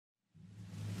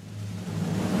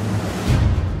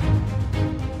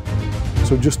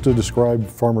So just to describe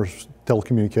Farmers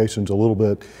Telecommunications a little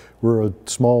bit, we're a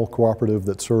small cooperative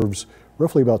that serves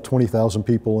roughly about 20,000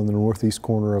 people in the northeast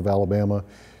corner of Alabama.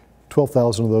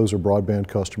 12,000 of those are broadband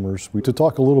customers. To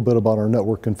talk a little bit about our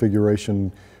network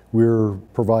configuration, we're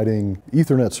providing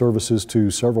Ethernet services to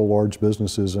several large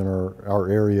businesses in our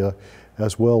area,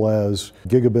 as well as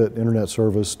gigabit internet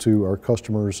service to our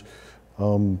customers.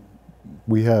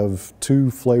 We have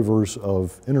two flavors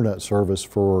of internet service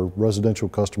for residential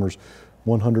customers,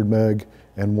 100 meg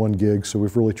and 1 gig, so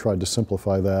we've really tried to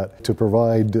simplify that. To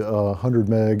provide 100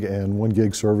 meg and 1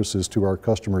 gig services to our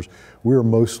customers, we're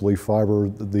mostly fiber.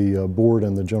 The board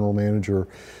and the general manager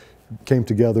came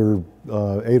together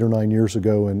 8 or 9 years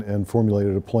ago and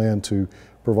formulated a plan to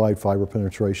provide fiber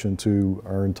penetration to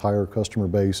our entire customer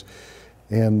base.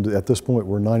 And at this point,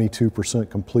 we're 92%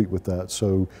 complete with that.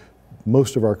 So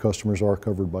most of our customers are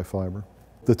covered by fiber.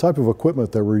 The type of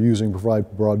equipment that we're using to provide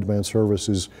broadband service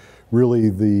is really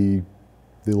the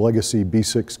legacy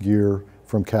B6 gear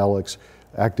from Calix,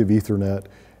 active Ethernet,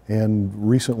 and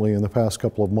recently in the past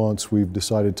couple of months we've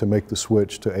decided to make the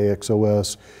switch to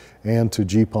AXOS and to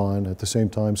GPON at the same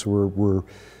time. So we're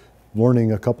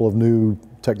learning a couple of new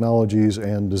technologies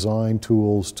and design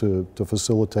tools to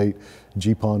facilitate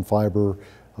GPON fiber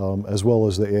as well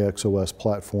as the AXOS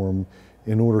platform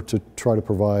in order to try to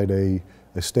provide a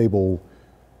stable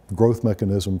growth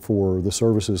mechanism for the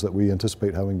services that we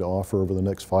anticipate having to offer over the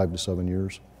next 5 to 7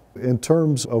 years. In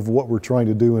terms of what we're trying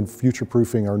to do in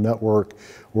future-proofing our network,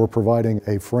 we're providing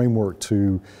a framework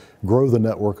to grow the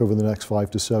network over the next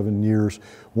 5 to 7 years.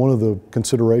 One of the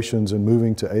considerations in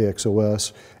moving to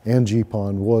AXOS and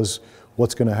GPON was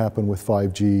what's going to happen with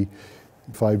 5G.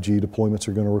 5G deployments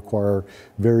are going to require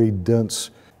very dense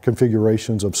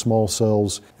configurations of small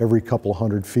cells every couple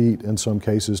hundred feet in some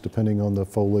cases, depending on the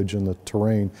foliage and the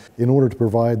terrain. In order to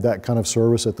provide that kind of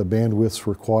service at the bandwidths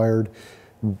required,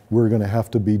 we're going to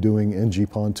have to be doing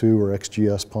NG-PON2 or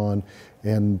XGS-PON,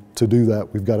 and to do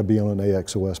that we've got to be on an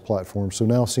AXOS platform. So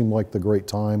now seemed like the great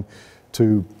time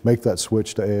to make that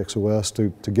switch to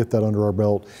AXOS, to get that under our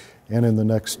belt, and in the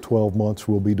next 12 months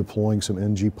we'll be deploying some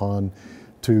NG-PON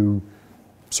to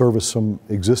service some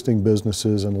existing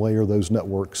businesses and layer those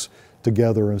networks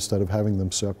together instead of having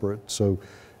them separate. So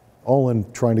all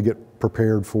in trying to get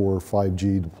prepared for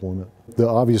 5G deployment. The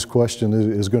obvious question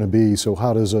is going to be, so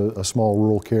how does a small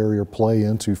rural carrier play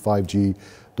into 5G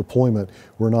deployment?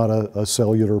 We're not a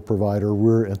cellular provider.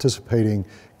 We're anticipating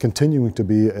continuing to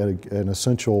be an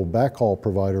essential backhaul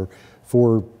provider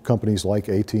for companies like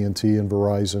AT&T and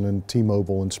Verizon and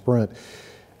T-Mobile and Sprint.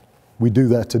 We do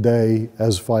that today.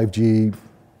 As 5G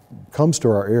comes to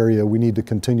our area, we need to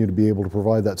continue to be able to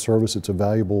provide that service. It's a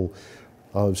valuable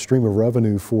stream of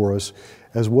revenue for us,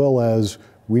 as well as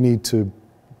we need to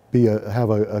have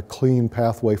a clean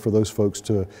pathway for those folks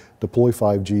to deploy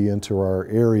 5G into our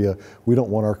area. We don't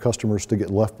want our customers to get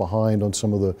left behind on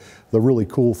some of the really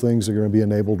cool things that are going to be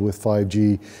enabled with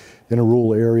 5G. In a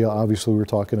rural area, obviously we're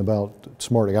talking about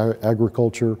smart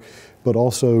agriculture, but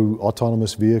also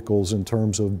autonomous vehicles in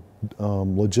terms of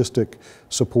logistic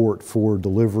support for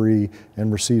delivery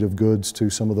and receipt of goods to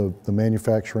some of the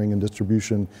manufacturing and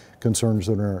distribution concerns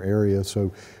that are in our area. So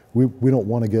we don't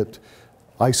want to get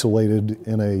isolated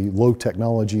in a low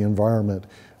technology environment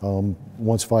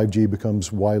once 5G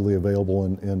becomes widely available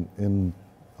in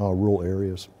rural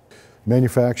areas.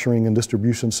 Manufacturing and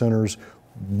distribution centers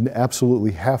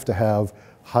absolutely have to have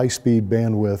high-speed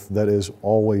bandwidth that is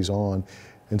always on.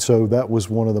 And so that was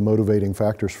one of the motivating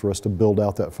factors for us to build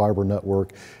out that fiber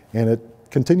network. And it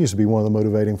continues to be one of the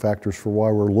motivating factors for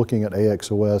why we're looking at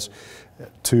AXOS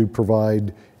to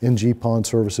provide NG-PON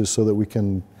services so that we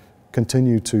can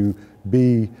continue to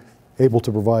be able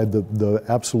to provide the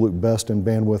absolute best in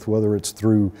bandwidth, whether it's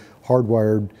through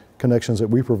hardwired connections that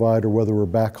we provide or whether we're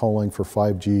backhauling for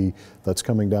 5G that's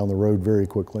coming down the road very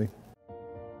quickly.